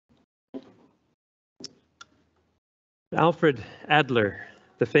Alfred Adler,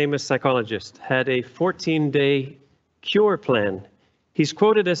 the famous psychologist, had a 14-day cure plan. He's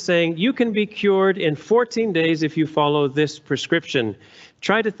quoted as saying, "You can be cured in 14 days if you follow this prescription.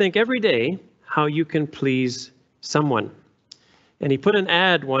 Try to think every day how you can please someone." And he put an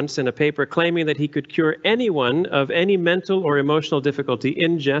ad once in a paper claiming that he could cure anyone of any mental or emotional difficulty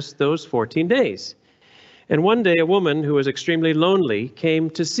in just those 14 days. And one day, a woman who was extremely lonely came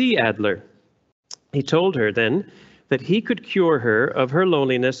to see Adler. He told her then that he could cure her of her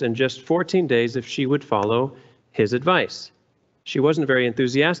loneliness in just 14 days if she would follow his advice. She wasn't very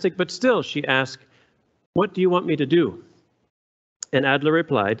enthusiastic, but still she asked, "What do you want me to do?" And Adler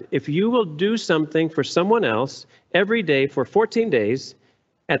replied, "If you will do something for someone else every day for 14 days,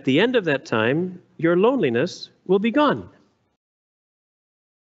 at the end of that time, your loneliness will be gone."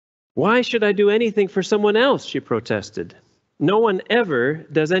 "Why should I do anything for someone else?" she protested. "No one ever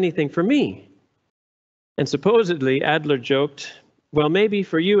does anything for me." And supposedly, Adler joked, "Well, maybe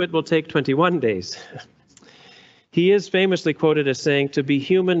for you it will take 21 days. He is famously quoted as saying, "To be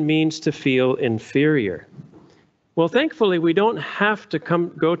human means to feel inferior." Well, thankfully, we don't have to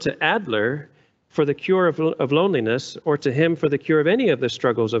go to Adler for the cure of loneliness, or to him for the cure of any of the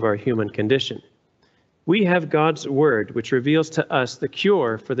struggles of our human condition. We have God's word, which reveals to us the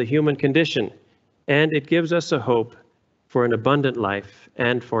cure for the human condition, and it gives us a hope for an abundant life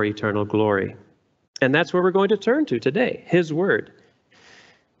and for eternal glory. And that's where we're going to turn to today, his word.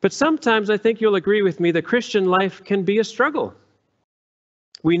 But sometimes I think you'll agree with me, the Christian life can be a struggle.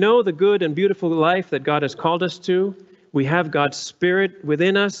 We know the good and beautiful life that God has called us to. We have God's Spirit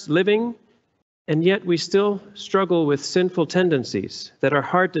within us living, and yet we still struggle with sinful tendencies that are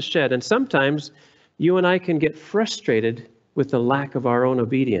hard to shed. And sometimes you and I can get frustrated with the lack of our own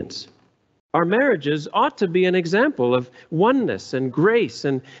obedience. Our marriages ought to be an example of oneness and grace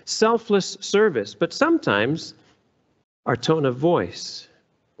and selfless service, but sometimes our tone of voice,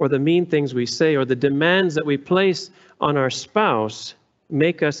 or the mean things we say, or the demands that we place on our spouse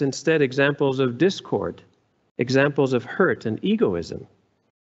make us instead examples of discord, examples of hurt and egoism.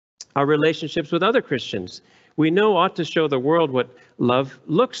 Our relationships with other Christians, we know, ought to show the world what love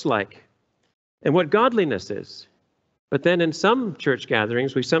looks like and what godliness is. But then in some church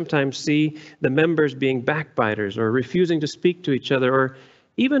gatherings, we sometimes see the members being backbiters or refusing to speak to each other, or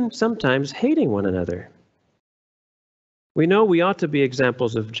even sometimes hating one another. We know we ought to be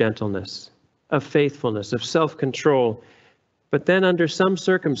examples of gentleness, of faithfulness, of self-control. But then under some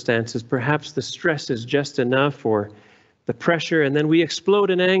circumstances, perhaps the stress is just enough, or the pressure, and then we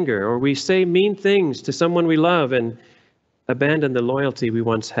explode in anger, or we say mean things to someone we love and abandon the loyalty we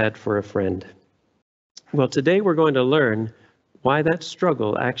once had for a friend. Well, today we're going to learn why that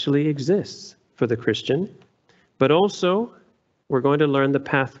struggle actually exists for the Christian, but also we're going to learn the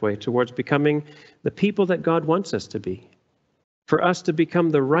pathway towards becoming the people that God wants us to be. For us to become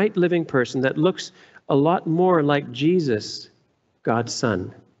the right living person that looks a lot more like Jesus, God's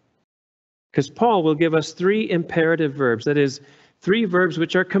Son. Because Paul will give us 3 imperative verbs, that is, 3 verbs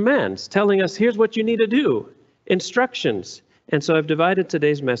which are commands, telling us here's what you need to do, instructions. And so I've divided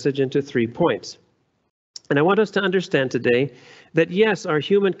today's message into 3 points. And I want us to understand today that yes, our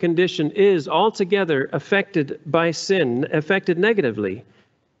human condition is altogether affected by sin, affected negatively.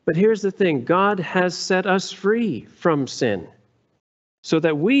 But here's the thing, God has set us free from sin so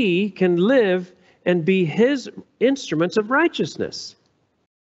that we can live and be his instruments of righteousness.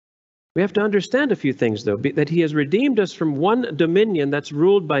 We have to understand a few things, though, that he has redeemed us from one dominion that's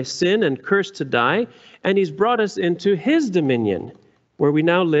ruled by sin and cursed to die, and he's brought us into his dominion, where we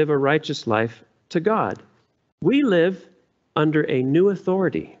now live a righteous life to God. We live under a new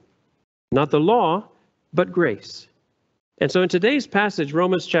authority, not the law, but grace. And so in today's passage,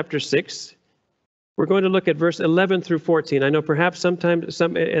 Romans chapter 6, we're going to look at verse 11 through 14. I know perhaps sometimes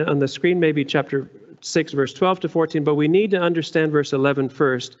some on the screen may be chapter 6, verse 12 to 14, but we need to understand verse 11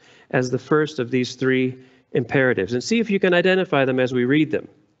 first as the first of these 3 imperatives. And see if you can identify them as we read them.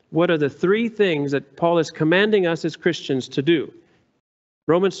 What are the 3 things that Paul is commanding us as Christians to do?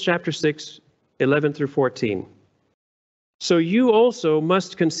 Romans chapter 6, 11 through 14. So you also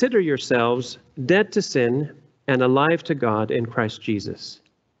must consider yourselves dead to sin and alive to God in Christ Jesus.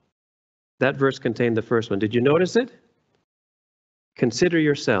 That verse contained the first one. Did you notice it? Consider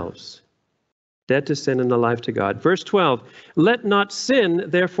yourselves dead to sin and alive to God. Verse 12, let not sin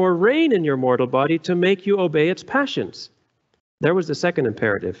therefore reign in your mortal body to make you obey its passions. There was the second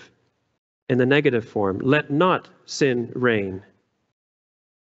imperative in the negative form. Let not sin reign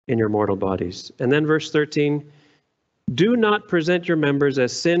in your mortal bodies. And then verse 13, do not present your members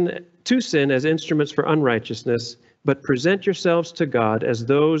as sin as instruments for unrighteousness, but present yourselves to God as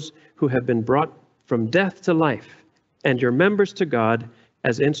those who have been brought from death to life, and your members to God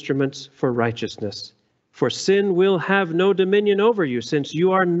as instruments for righteousness. For sin will have no dominion over you, since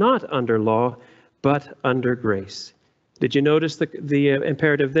you are not under law, but under grace. Did you notice the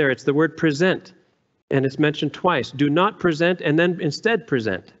imperative there? It's the word present, and it's mentioned twice. Do not present, and then instead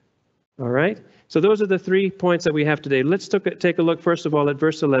present. All right? So those are the 3 points that we have today. Let's take a look, first of all, at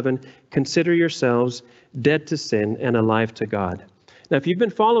verse 11. Consider yourselves dead to sin and alive to God. Now, if you've been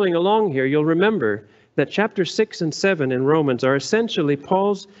following along here, you'll remember that chapter 6 and 7 in Romans are essentially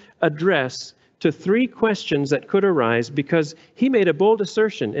Paul's address to 3 questions that could arise, because he made a bold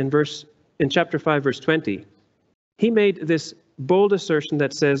assertion in chapter 5, verse 20. He made this bold assertion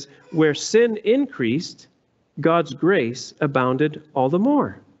that says, where sin increased, God's grace abounded all the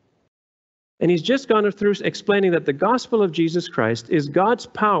more. And he's just gone through explaining that the gospel of Jesus Christ is God's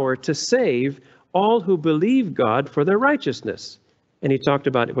power to save all who believe God for their righteousness. And he talked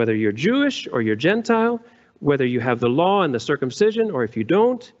about whether you're Jewish or you're Gentile, whether you have the law and the circumcision or if you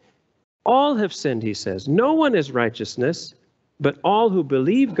don't. All have sinned, he says. No one is righteousness, but all who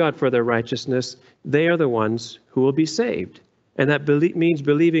believe God for their righteousness, they are the ones who will be saved. And that means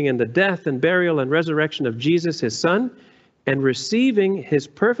believing in the death and burial and resurrection of Jesus, his Son, and receiving his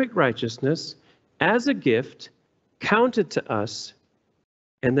perfect righteousness as a gift counted to us,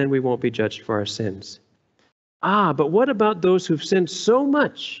 and then we won't be judged for our sins. But what about those who've sinned so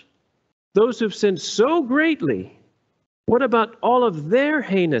much? Those who've sinned so greatly? What about all of their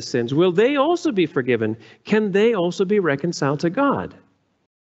heinous sins? Will they also be forgiven? Can they also be reconciled to God?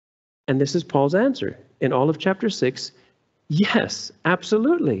 And this is Paul's answer in all of chapter 6. Yes,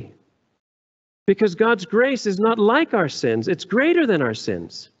 absolutely. Because God's grace is not like our sins. It's greater than our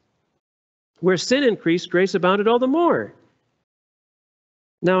sins. Where sin increased, grace abounded all the more.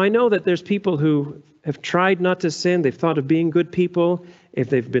 Now, I know that there's people who have tried not to sin. They've thought of being good people. If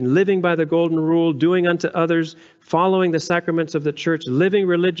they've been living by the golden rule, doing unto others, following the sacraments of the church, living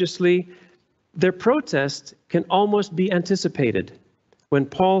religiously, their protest can almost be anticipated when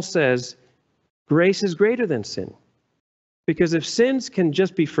Paul says, grace is greater than sin. Because if sins can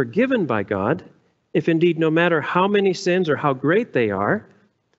just be forgiven by God, if indeed no matter how many sins or how great they are,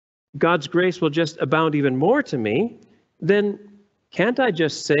 God's grace will just abound even more to me, then can't I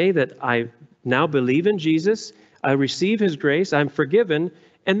just say that I now believe in Jesus, I receive his grace, I'm forgiven,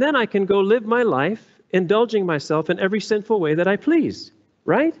 and then I can go live my life indulging myself in every sinful way that I please,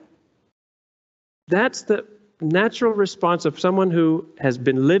 right? That's the natural response of someone who has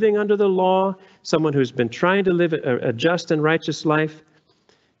been living under the law, someone who's been trying to live a just and righteous life.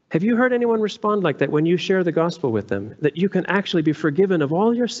 Have you heard anyone respond like that when you share the gospel with them? That you can actually be forgiven of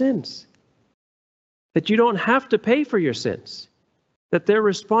all your sins? That you don't have to pay for your sins? That their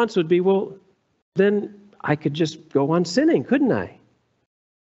response would be, well, then I could just go on sinning, couldn't I?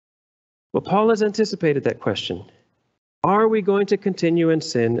 Well, Paul has anticipated that question. Are we going to continue in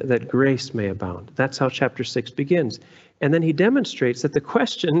sin that grace may abound? That's how chapter 6 begins. And then he demonstrates that the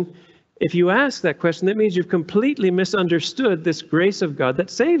question, if you ask that question, that means you've completely misunderstood this grace of God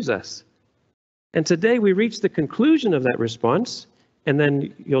that saves us. And today we reach the conclusion of that response. And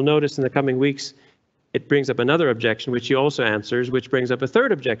then you'll notice in the coming weeks, it brings up another objection, which he also answers, which brings up a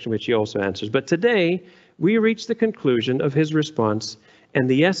third objection, which he also answers. But today we reach the conclusion of his response and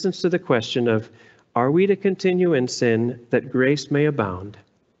the essence to the question of, are we to continue in sin that grace may abound?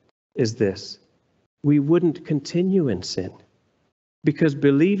 Is this: we wouldn't continue in sin, because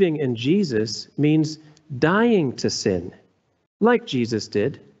believing in Jesus means dying to sin, like Jesus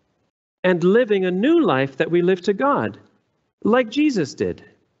did, and living a new life that we live to God, like Jesus did.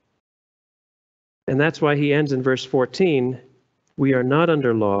 And that's why he ends in verse 14, we are not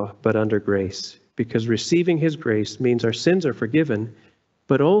under law, but under grace, because receiving his grace means our sins are forgiven,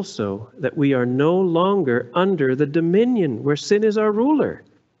 but also that we are no longer under the dominion where sin is our ruler.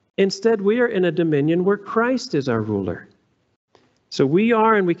 Instead, we are in a dominion where Christ is our ruler. So we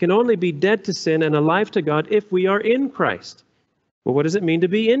are, and we can only be dead to sin and alive to God if we are in Christ. Well, what does it mean to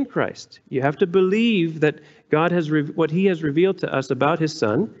be in Christ? You have to believe that God has what he has revealed to us about his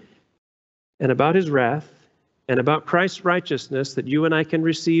Son and about his wrath and about Christ's righteousness that you and I can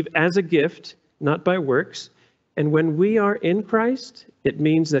receive as a gift, not by works. And when we are in Christ, it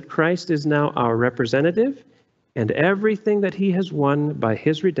means that Christ is now our representative, and everything that he has won by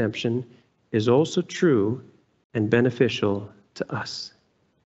his redemption is also true and beneficial to us.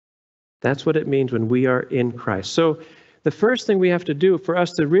 That's what it means when we are in Christ. So the first thing we have to do for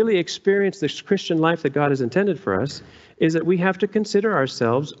us to really experience this Christian life that God has intended for us is that we have to consider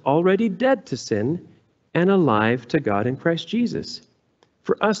ourselves already dead to sin and alive to God in Christ Jesus.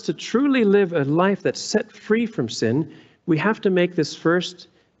 For us to truly live a life that's set free from sin, we have to make this first,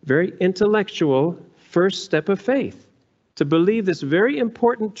 very intellectual, first step of faith. to believe this very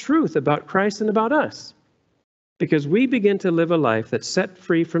important truth about Christ and about us. Because we begin to live a life that's set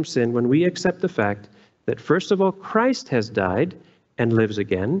free from sin when we accept the fact that, first of all, Christ has died and lives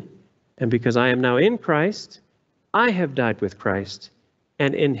again. And because I am now in Christ, I have died with Christ,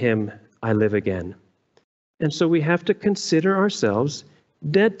 and in him I live again. And so we have to consider ourselves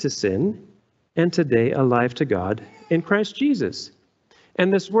dead to sin and today alive to God in Christ Jesus.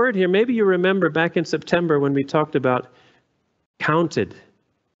 And this word here, maybe you remember back in September when we talked about counted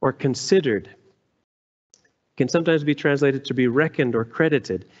or considered. It can sometimes be translated to be reckoned or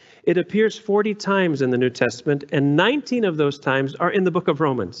credited. It appears 40 times in the New Testament, and 19 of those times are in the book of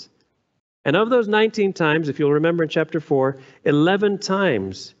Romans. And of those 19 times, if you'll remember in chapter 4, 11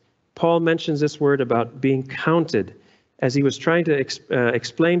 times Paul mentions this word about being counted, as he was trying to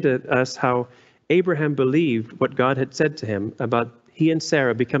explain to us how Abraham believed what God had said to him about he and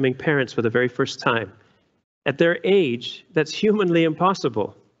Sarah becoming parents for the very first time. At their age, that's humanly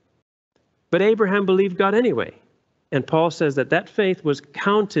impossible. But Abraham believed God anyway. And Paul says that that faith was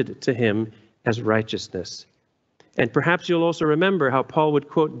counted to him as righteousness. And perhaps you'll also remember how Paul would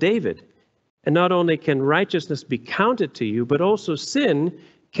quote David. And not only can righteousness be counted to you, but also sin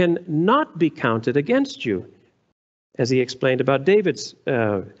can not be counted against you, as he explained about David's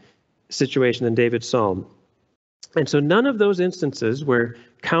situation in David's psalm. And so none of those instances where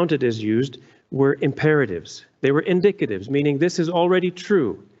counted is used were imperatives. They were indicatives, meaning this is already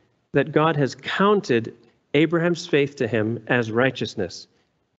true, that God has counted Abraham's faith to him as righteousness.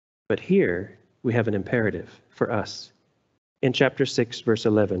 But here we have an imperative for us. In chapter 6, verse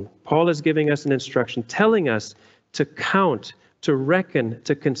 11, Paul is giving us an instruction, telling us to count, to reckon,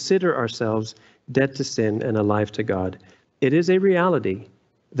 to consider ourselves dead to sin and alive to God. It is a reality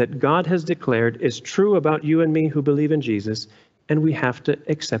that God has declared is true about you and me who believe in Jesus, and we have to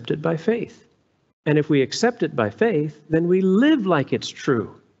accept it by faith. And if we accept it by faith, then we live like it's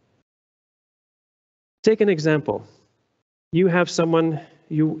true. Take an example. You have someone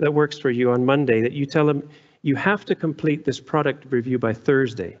that works for you on Monday that you tell them, you have to complete this product review by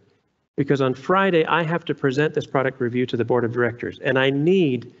Thursday, because on Friday I have to present this product review to the board of directors, and I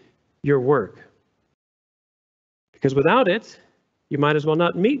need your work. Because without it, you might as well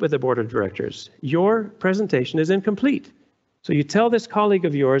not meet with the board of directors. Your presentation is incomplete. So you tell this colleague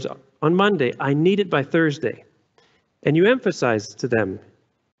of yours on Monday, I need it by Thursday. And you emphasize to them,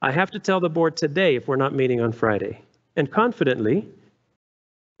 I have to tell the board today if we're not meeting on Friday. And confidently,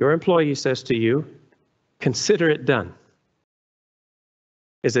 your employee says to you, consider it done.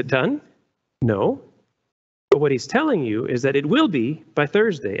 Is it done? No. But what he's telling you is that it will be by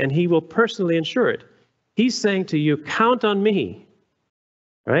Thursday, and he will personally ensure it. He's saying to you, count on me,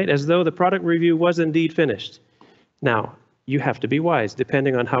 right? As though the product review was indeed finished. Now, you have to be wise,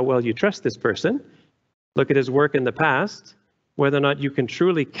 depending on how well you trust this person. Look at his work in the past, whether or not you can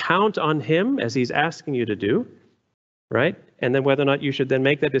truly count on him as he's asking you to do, right? And then whether or not you should then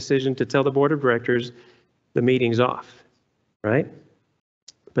make that decision to tell the board of directors the meeting's off, right?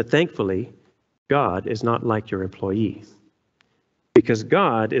 But thankfully, God is not like your employee, because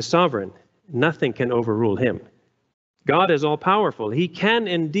God is sovereign. Nothing can overrule him. God is all-powerful. He can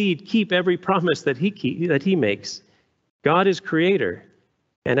indeed keep every promise that he makes. God is creator,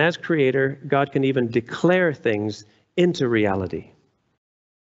 and as creator, God can even declare things into reality.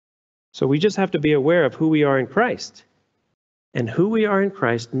 So we just have to be aware of who we are in Christ. And who we are in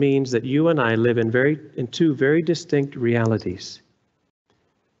Christ means that you and I live in two very distinct realities.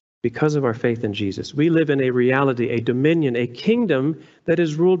 Because of our faith in Jesus, we live in a reality, a dominion, a kingdom that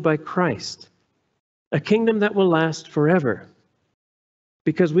is ruled by Christ. A kingdom that will last forever.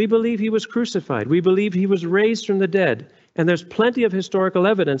 Because we believe he was crucified. We believe he was raised from the dead. And there's plenty of historical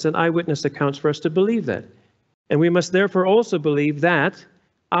evidence and eyewitness accounts for us to believe that. And we must therefore also believe that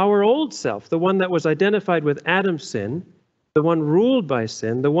our old self, the one that was identified with Adam's sin, the one ruled by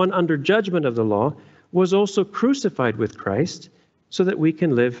sin, the one under judgment of the law, was also crucified with Christ so that we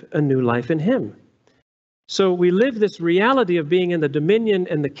can live a new life in him. So we live this reality of being in the dominion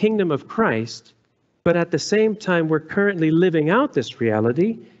and the kingdom of Christ, but at the same time, we're currently living out this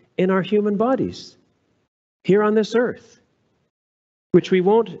reality in our human bodies here on this earth, which we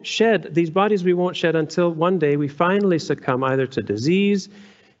won't shed, these bodies we won't shed until one day we finally succumb either to disease,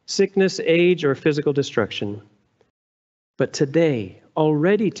 sickness, age, or physical destruction. But today,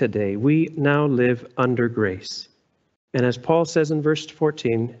 already today, we now live under grace. And as Paul says in verse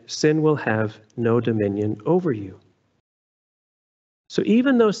 14, sin will have no dominion over you. So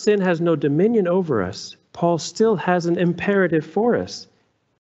even though sin has no dominion over us, Paul still has an imperative for us.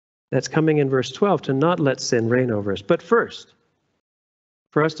 That's coming in verse 12, to not let sin reign over us. But first,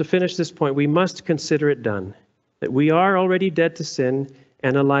 for us to finish this point, we must consider it done. that we are already dead to sin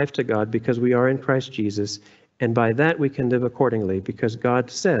and alive to God because we are in Christ Jesus, and by that we can live accordingly because God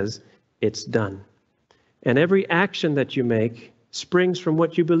says it's done. And every action that you make springs from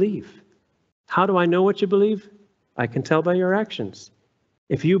what you believe. How do I know what you believe? I can tell by your actions.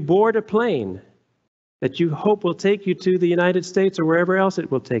 If you board a plane that you hope will take you to the United States or wherever else it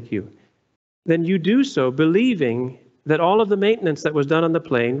will take you, then you do so believing that all of the maintenance that was done on the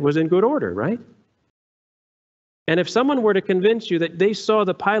plane was in good order, right? And if someone were to convince you that they saw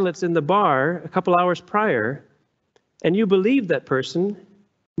the pilots in the bar a couple hours prior, and you believed that person,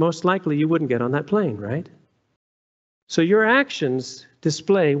 most likely you wouldn't get on that plane, right? So your actions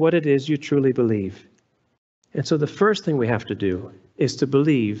display what it is you truly believe. And so the first thing we have to do is to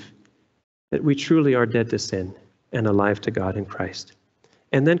believe that we truly are dead to sin and alive to God in Christ.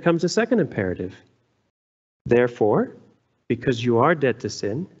 And then comes the second imperative. Therefore, because you are dead to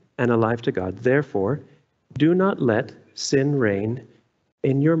sin and alive to God, therefore, do not let sin reign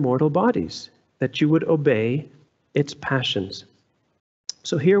in your mortal bodies, that you would obey its passions.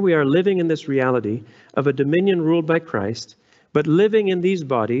 So here we are living in this reality of a dominion ruled by Christ, but living in these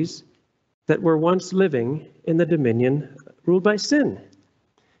bodies that were once living in the dominion ruled by sin.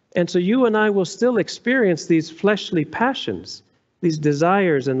 And so you and I will still experience these fleshly passions, these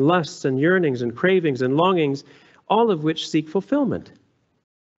desires and lusts and yearnings and cravings and longings, all of which seek fulfillment.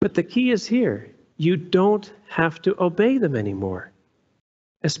 But the key is here. You don't have to obey them anymore,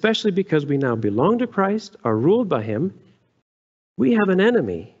 especially because we now belong to Christ, are ruled by Him. We have an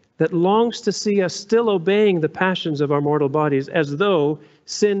enemy that longs to see us still obeying the passions of our mortal bodies as though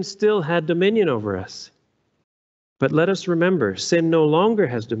sin still had dominion over us. But let us remember, sin no longer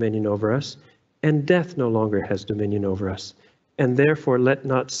has dominion over us, and death no longer has dominion over us. And therefore, let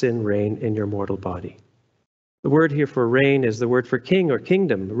not sin reign in your mortal body. The word here for reign is the word for king or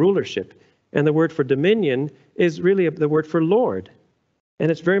kingdom, rulership. And the word for dominion is really the word for Lord. And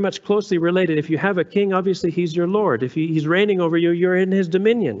it's very much closely related. If you have a king, obviously he's your Lord. If he's reigning over you, you're in his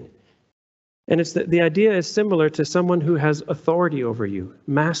dominion. And it's the idea is similar to someone who has authority over you,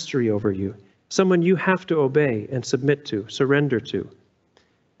 mastery over you, someone you have to obey and submit to, surrender to.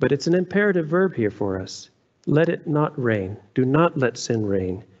 But it's an imperative verb here for us. Let it not reign. Do not let sin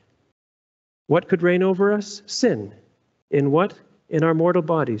reign. What could reign over us? Sin. In what? In our mortal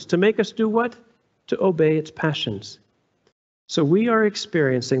bodies. To make us do what? To obey its passions. So we are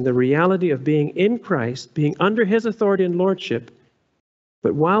experiencing the reality of being in Christ, being under His authority and lordship.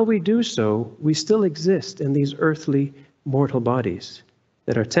 But while we do so, we still exist in these earthly mortal bodies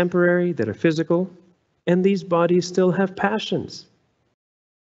that are temporary, that are physical, and these bodies still have passions.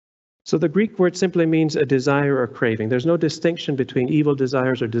 So the Greek word simply means a desire or craving. There's no distinction between evil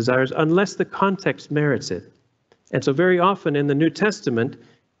desires or desires unless the context merits it. And so very often in the New Testament,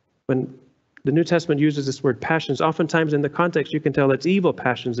 when the New Testament uses this word passions, oftentimes in the context you can tell it's evil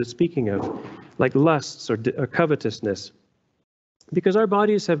passions it's speaking of, like lusts or covetousness. Because our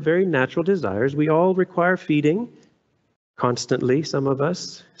bodies have very natural desires. We all require feeding constantly, some of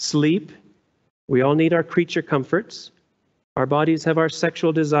us. Sleep. We all need our creature comforts. Our bodies have our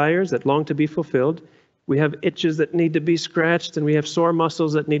sexual desires that long to be fulfilled. We have itches that need to be scratched, and we have sore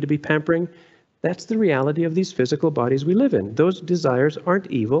muscles that need to be pampering. That's the reality of these physical bodies we live in. Those desires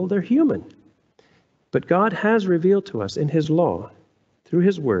aren't evil, they're human. But God has revealed to us in His law, through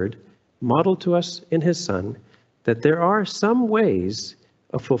His word, modeled to us in His Son, that there are some ways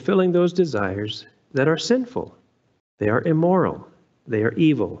of fulfilling those desires that are sinful. They are immoral. They are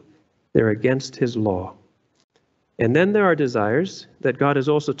evil. They're against His law. And then there are desires that God has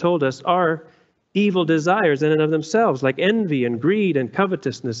also told us are evil desires in and of themselves, like envy and greed and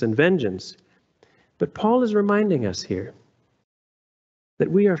covetousness and vengeance. But Paul is reminding us here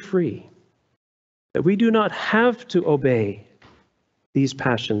that we are free, that we do not have to obey these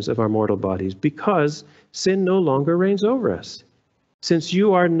passions of our mortal bodies because sin no longer reigns over us. Since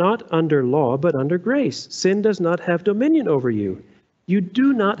you are not under law but under grace, sin does not have dominion over you. You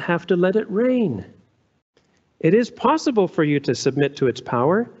do not have to let it reign. It is possible for you to submit to its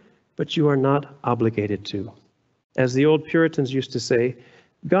power, but you are not obligated to. As the old Puritans used to say,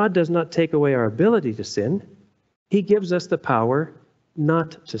 God does not take away our ability to sin. He gives us the power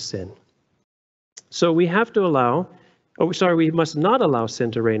not to sin. So we have to we must not allow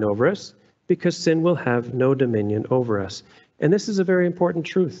sin to reign over us because sin will have no dominion over us. And this is a very important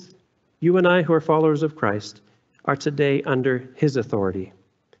truth. You and I, who are followers of Christ, are today under His authority.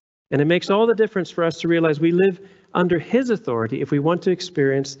 And it makes all the difference for us to realize we live under His authority if we want to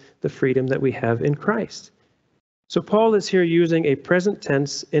experience the freedom that we have in Christ. So Paul is here using a present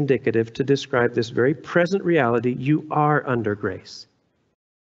tense indicative to describe this very present reality. You are under grace.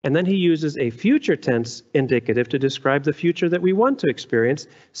 And then he uses a future tense indicative to describe the future that we want to experience.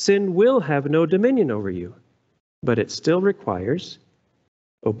 Sin will have no dominion over you, but it still requires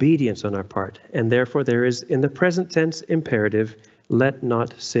obedience on our part. And therefore there is, in the present tense imperative, let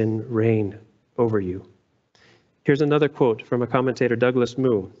not sin reign over you. Here's another quote from a commentator, Douglas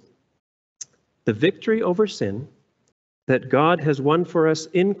Moo. The victory over sin that God has won for us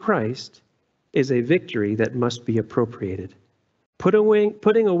in Christ is a victory that must be appropriated.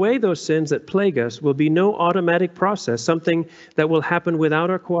 Putting away those sins that plague us will be no automatic process, something that will happen without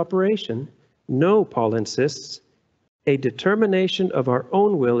our cooperation. No, Paul insists, a determination of our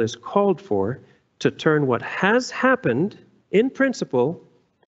own will is called for to turn what has happened in principle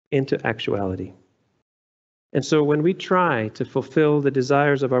into actuality. And so when we try to fulfill the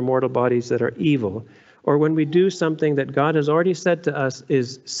desires of our mortal bodies that are evil, or when we do something that God has already said to us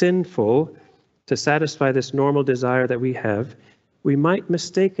is sinful to satisfy this normal desire that we have, we might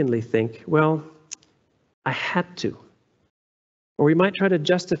mistakenly think, well, I had to. Or we might try to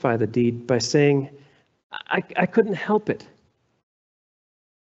justify the deed by saying, I couldn't help it.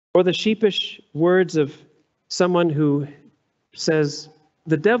 Or the sheepish words of someone who says,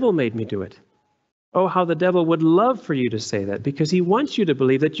 the devil made me do it. Oh, how the devil would love for you to say that, because he wants you to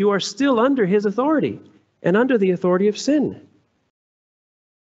believe that you are still under his authority and under the authority of sin.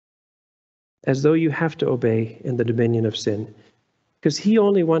 As though you have to obey in the dominion of sin. Because he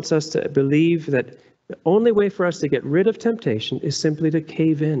only wants us to believe that the only way for us to get rid of temptation is simply to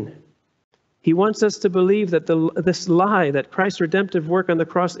cave in. He wants us to believe that this lie that Christ's redemptive work on the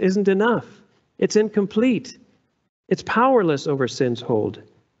cross isn't enough. It's incomplete. It's powerless over sin's hold.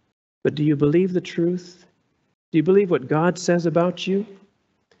 But do you believe the truth? Do you believe what God says about you?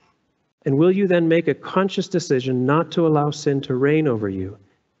 And will you then make a conscious decision not to allow sin to reign over you?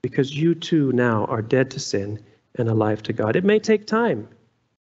 Because you too now are dead to sin and alive to God. It may take time.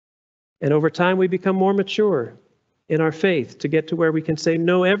 And over time we become more mature in our faith to get to where we can say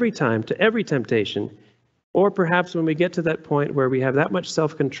no every time to every temptation. Or perhaps when we get to that point where we have that much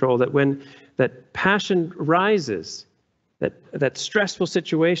self-control that when that passion rises, that stressful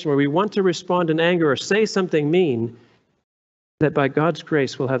situation where we want to respond in anger or say something mean, that by God's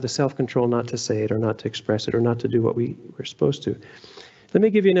grace we'll have the self-control not to say it or not to express it or not to do what we're supposed to. Let me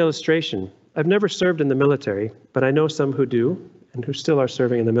give you an illustration. I've never served in the military, but I know some who do and who still are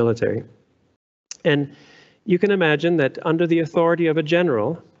serving in the military. And you can imagine that under the authority of a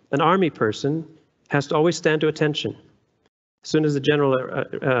general, an army person has to always stand to attention. As soon as the general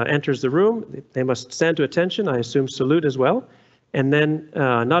enters the room, they must stand to attention, I assume salute as well. And then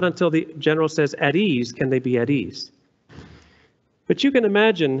not until the general says at ease can they be at ease. But you can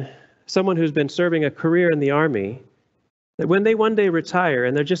imagine someone who's been serving a career in the army, that when they one day retire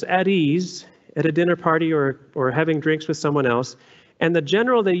and they're just at ease at a dinner party or having drinks with someone else, and the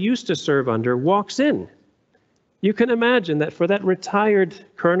general they used to serve under walks in. You can imagine that for that retired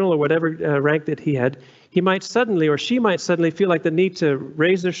colonel or whatever rank that he had, he might suddenly or she might suddenly feel like the need to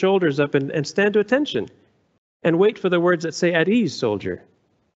raise their shoulders up and stand to attention and wait for the words that say, at ease, soldier.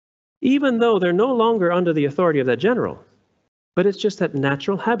 Even though they're no longer under the authority of that general. But it's just that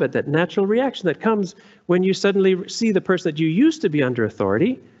natural habit, that natural reaction that comes when you suddenly see the person that you used to be under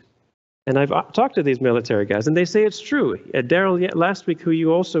authority. And I've talked to these military guys, and they say it's true. Daryl, last week, who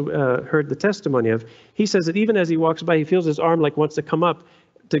you also heard the testimony of, he says that even as he walks by, he feels his arm like wants to come up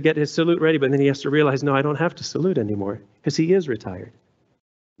to get his salute ready, but then he has to realize, no, I don't have to salute anymore, because he is retired.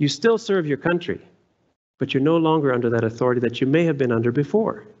 You still serve your country, but you're no longer under that authority that you may have been under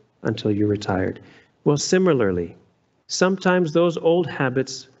before until you retired. Well, similarly, sometimes those old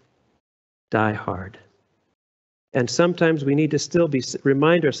habits die hard. And sometimes we need to still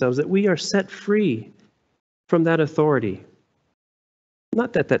remind ourselves that we are set free from that authority.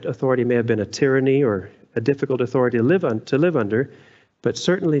 Not that that authority may have been a tyranny or a difficult authority to live under, but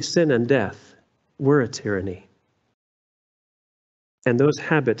certainly sin and death were a tyranny. And those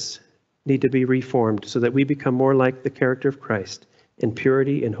habits need to be reformed so that we become more like the character of Christ in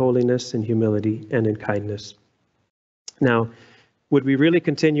purity, in holiness, in humility, and in kindness. Now, would we really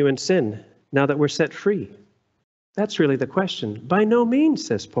continue in sin now that we're set free? That's really the question. By no means,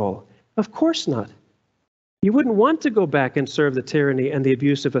 says Paul. Of course not. You wouldn't want to go back and serve the tyranny and the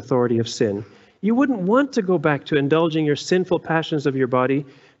abusive authority of sin. You wouldn't want to go back to indulging your sinful passions of your body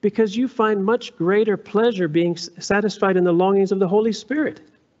because you find much greater pleasure being satisfied in the longings of the Holy Spirit.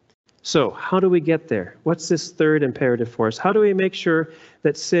 So, how do we get there? What's this third imperative for us? How do we make sure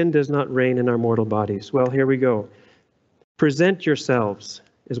that sin does not reign in our mortal bodies? Well, here we go. Present yourselves,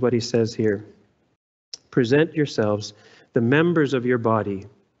 is what he says here. Present yourselves, the members of your body,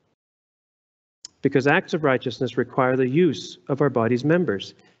 because acts of righteousness require the use of our body's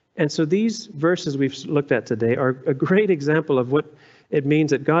members. And so these verses we've looked at today are a great example of what it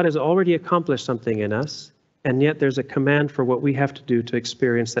means that God has already accomplished something in us, and yet there's a command for what we have to do to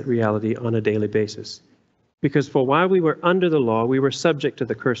experience that reality on a daily basis. Because for while we were under the law, we were subject to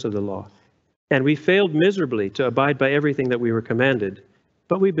the curse of the law. And we failed miserably to abide by everything that we were commanded.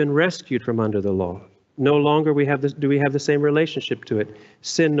 But we've been rescued from under the law. No longer do we have the same relationship to it.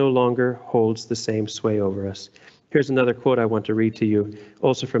 Sin no longer holds the same sway over us. Here's another quote I want to read to you,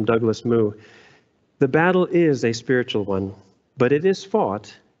 also from Douglas Moo. The battle is a spiritual one, but it is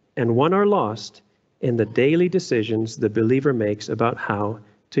fought and won or lost in the daily decisions the believer makes about how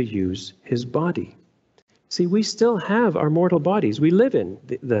to use his body. See, we still have our mortal bodies. We live in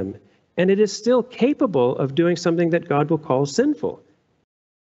them, and it is still capable of doing something that God will call sinful.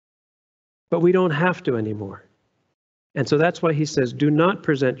 But we don't have to anymore. And so that's why he says, do not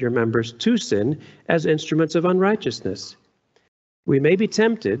present your members to sin as instruments of unrighteousness. We may be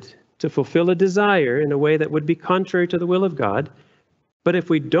tempted to fulfill a desire in a way that would be contrary to the will of God, but if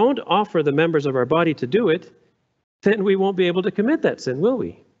we don't offer the members of our body to do it, then we won't be able to commit that sin, will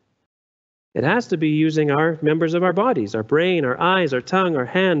we? It has to be using our members of our bodies, our brain, our eyes, our tongue, our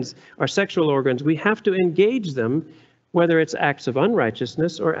hands, our sexual organs. We have to engage them, whether it's acts of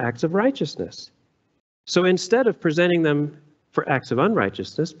unrighteousness or acts of righteousness. So instead of presenting them for acts of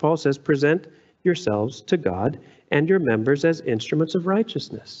unrighteousness, Paul says, present yourselves to God and your members as instruments of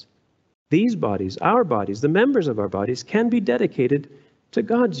righteousness. These bodies, our bodies, the members of our bodies, can be dedicated to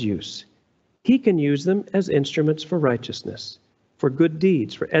God's use. He can use them as instruments for righteousness, for good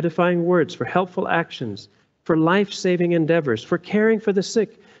deeds, for edifying words, for helpful actions, for life-saving endeavors, for caring for the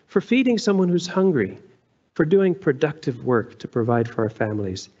sick, for feeding someone who's hungry, for doing productive work to provide for our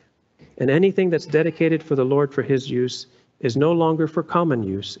families. And anything that's dedicated for the Lord for his use is no longer for common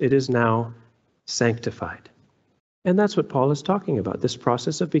use. It is now sanctified. And that's what Paul is talking about, this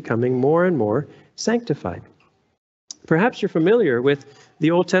process of becoming more and more sanctified. Perhaps you're familiar with the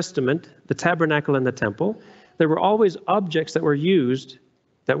Old Testament, the tabernacle and the temple. There were always objects that were used,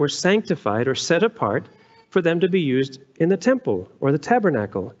 that were sanctified or set apart for them to be used in the temple or the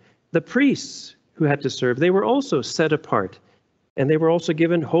tabernacle. The priests who had to serve, they were also set apart, and they were also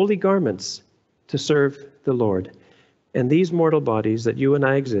given holy garments to serve the Lord. And these mortal bodies that you and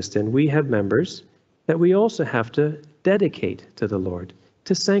I exist in, we have members that we also have to dedicate to the Lord,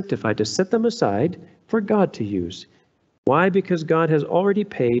 to sanctify, to set them aside for God to use. Why? Because God has already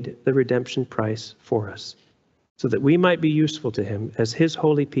paid the redemption price for us, so that we might be useful to him as his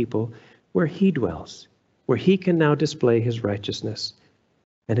holy people where he dwells, where he can now display his righteousness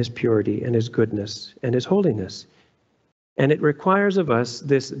and his purity and his goodness and his holiness. And it requires of us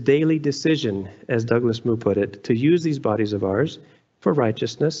this daily decision, as Douglas Moo put it, to use these bodies of ours for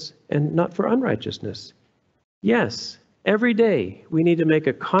righteousness and not for unrighteousness. Yes, every day we need to make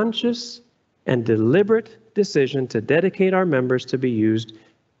a conscious and deliberate decision to dedicate our members to be used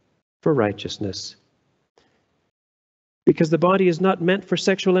for righteousness. Because the body is not meant for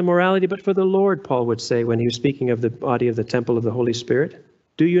sexual immorality, but for the Lord, Paul would say when he was speaking of the body of the temple of the Holy Spirit.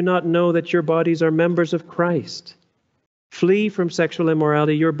 Do you not know that your bodies are members of Christ? Flee from sexual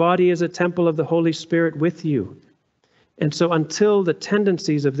immorality. Your body is a temple of the Holy Spirit with you. And so until the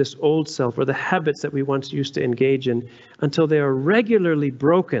tendencies of this old self or the habits that we once used to engage in, until they are regularly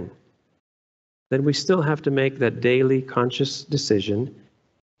broken, then we still have to make that daily conscious decision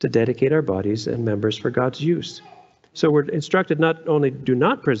to dedicate our bodies and members for God's use. So we're instructed not only do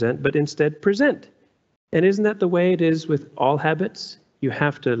not present, but instead present. And isn't that the way it is with all habits? You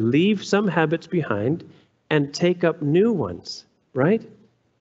have to leave some habits behind and take up new ones, right?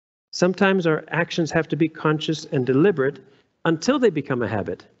 Sometimes our actions have to be conscious and deliberate until they become a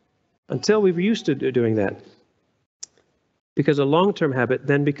habit, until we're used to doing that. Because a long-term habit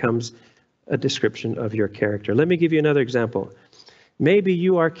then becomes a description of your character. Let me give you another example. Maybe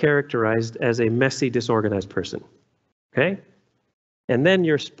you are characterized as a messy, disorganized person, okay? And then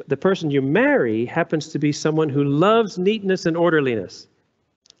the person you marry happens to be someone who loves neatness and orderliness.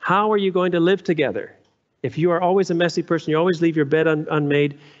 How are you going to live together? If you are always a messy person, you always leave your bed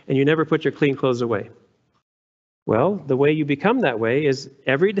unmade, and you never put your clean clothes away. Well, the way you become that way is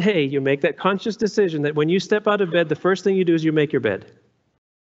every day you make that conscious decision that when you step out of bed, the first thing you do is you make your bed.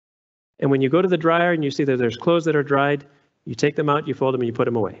 And when you go to the dryer and you see that there's clothes that are dried, you take them out, you fold them, and you put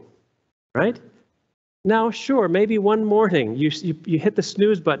them away, right? Now, sure, maybe one morning you hit the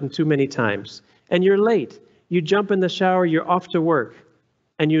snooze button too many times, and you're late. You jump in the shower, you're off to work,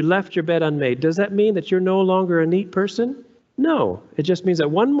 and you left your bed unmade. Does that mean that you're no longer a neat person? No, it just means that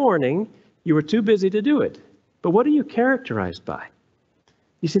one morning you were too busy to do it. But what are you characterized by?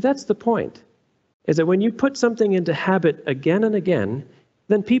 You see, that's the point, is that when you put something into habit again and again,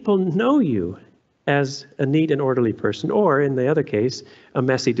 then people know you as a neat and orderly person, or in the other case, a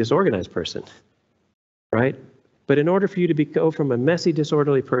messy, disorganized person, right? But in order for you to go from a messy,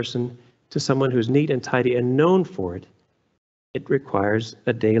 disorderly person to someone who's neat and tidy and known for it, it requires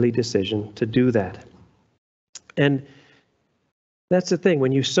a daily decision to do that. And that's the thing.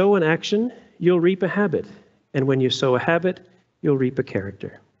 When you sow an action, you'll reap a habit. And when you sow a habit, you'll reap a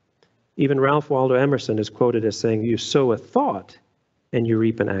character. Even Ralph Waldo Emerson is quoted as saying, you sow a thought and you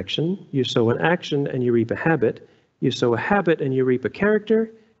reap an action. You sow an action and you reap a habit. You sow a habit and you reap a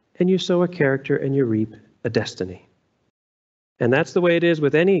character. And you sow a character and you reap a destiny. And that's the way it is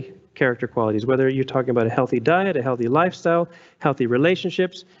with any character qualities, whether you're talking about a healthy diet, a healthy lifestyle, healthy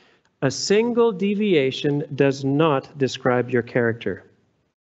relationships. A single deviation does not describe your character.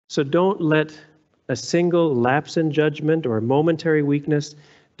 So don't let a single lapse in judgment or momentary weakness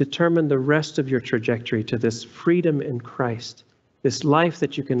determine the rest of your trajectory to this freedom in Christ, this life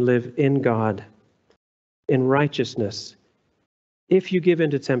that you can live in God, in righteousness. If you give in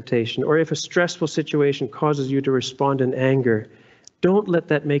to temptation, or if a stressful situation causes you to respond in anger, don't let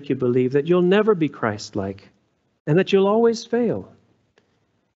that make you believe that you'll never be Christ-like and that you'll always fail.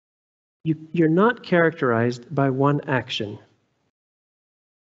 You're not characterized by one action.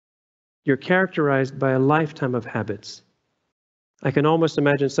 You're characterized by a lifetime of habits. I can almost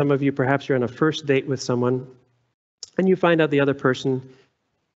imagine some of you, perhaps you're on a first date with someone, and you find out the other person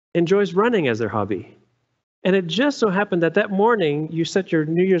enjoys running as their hobby. And it just so happened that morning you set your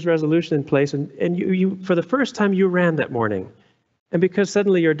New Year's resolution in place, and you for the first time you ran that morning. And because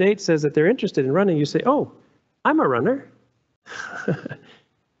suddenly your date says that they're interested in running, you say, oh, I'm a runner.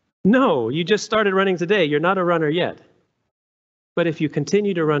 No, you just started running today. You're not a runner yet. But if you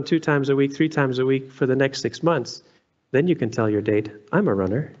continue to run 2 times a week, 3 times a week for the next 6 months, then you can tell your date, I'm a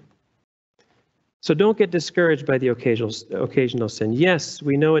runner. So don't get discouraged by the occasional sin. Yes,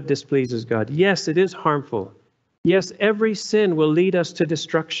 we know it displeases God. Yes, it is harmful. Yes, every sin will lead us to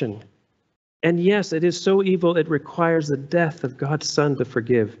destruction. And yes, it is so evil it requires the death of God's Son to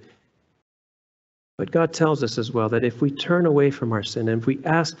forgive. But God tells us as well that if we turn away from our sin and if we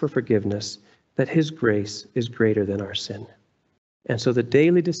ask for forgiveness, that His grace is greater than our sin. And so the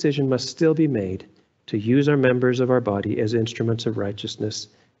daily decision must still be made to use our members of our body as instruments of righteousness,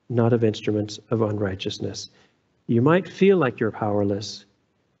 not of instruments of unrighteousness. You might feel like you're powerless,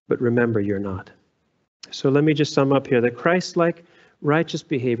 but remember you're not. So let me just sum up here. The Christ-like righteous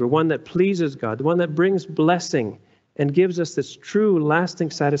behavior, one that pleases God, the one that brings blessing and gives us this true lasting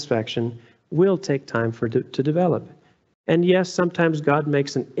satisfaction, will take time to develop. And yes, sometimes God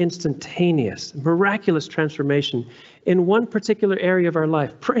makes an instantaneous, miraculous transformation in one particular area of our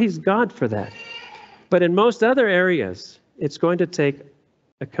life. Praise God for that. But in most other areas, it's going to take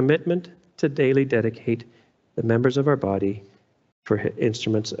a commitment to daily dedicate the members of our body for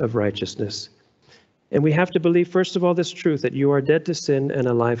instruments of righteousness. And we have to believe, first of all, this truth, that you are dead to sin and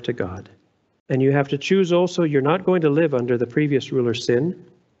alive to God. And you have to choose also, you're not going to live under the previous ruler's sin,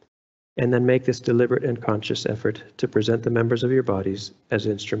 and then make this deliberate and conscious effort to present the members of your bodies as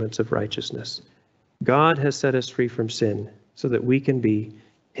instruments of righteousness. God has set us free from sin so that we can be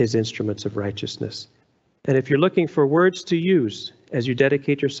His instruments of righteousness. And if you're looking for words to use as you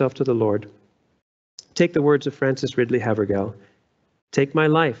dedicate yourself to the Lord, take the words of Francis Ridley Havergal. Take my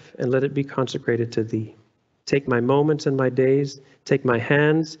life and let it be consecrated to Thee. Take my moments and my days. Take my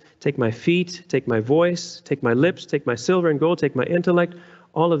hands. Take my feet. Take my voice. Take my lips. Take my silver and gold. Take my intellect.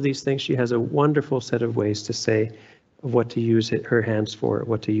 All of these things, she has a wonderful set of ways to say of what to use her hands for,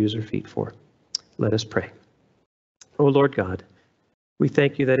 what to use her feet for. Let us pray. Oh Lord God, we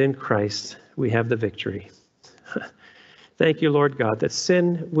thank You that in Christ we have the victory. Thank You, Lord God, that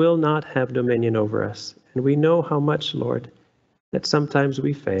sin will not have dominion over us. And we know how much, Lord, that sometimes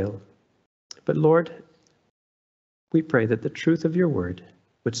we fail. But Lord, we pray that the truth of Your word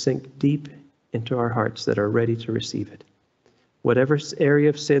would sink deep into our hearts that are ready to receive it. Whatever area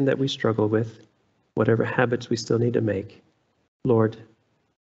of sin that we struggle with, whatever habits we still need to make, Lord,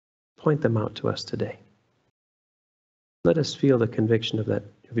 point them out to us today. Let us feel the conviction of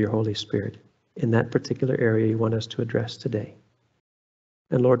Your Holy Spirit in that particular area You want us to address today.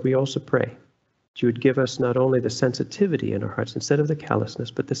 And Lord, we also pray that You would give us not only the sensitivity in our hearts instead of the callousness,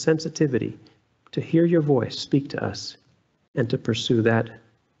 but the sensitivity to hear Your voice speak to us and to pursue that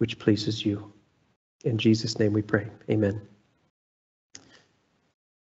which pleases You. In Jesus' name we pray. Amen.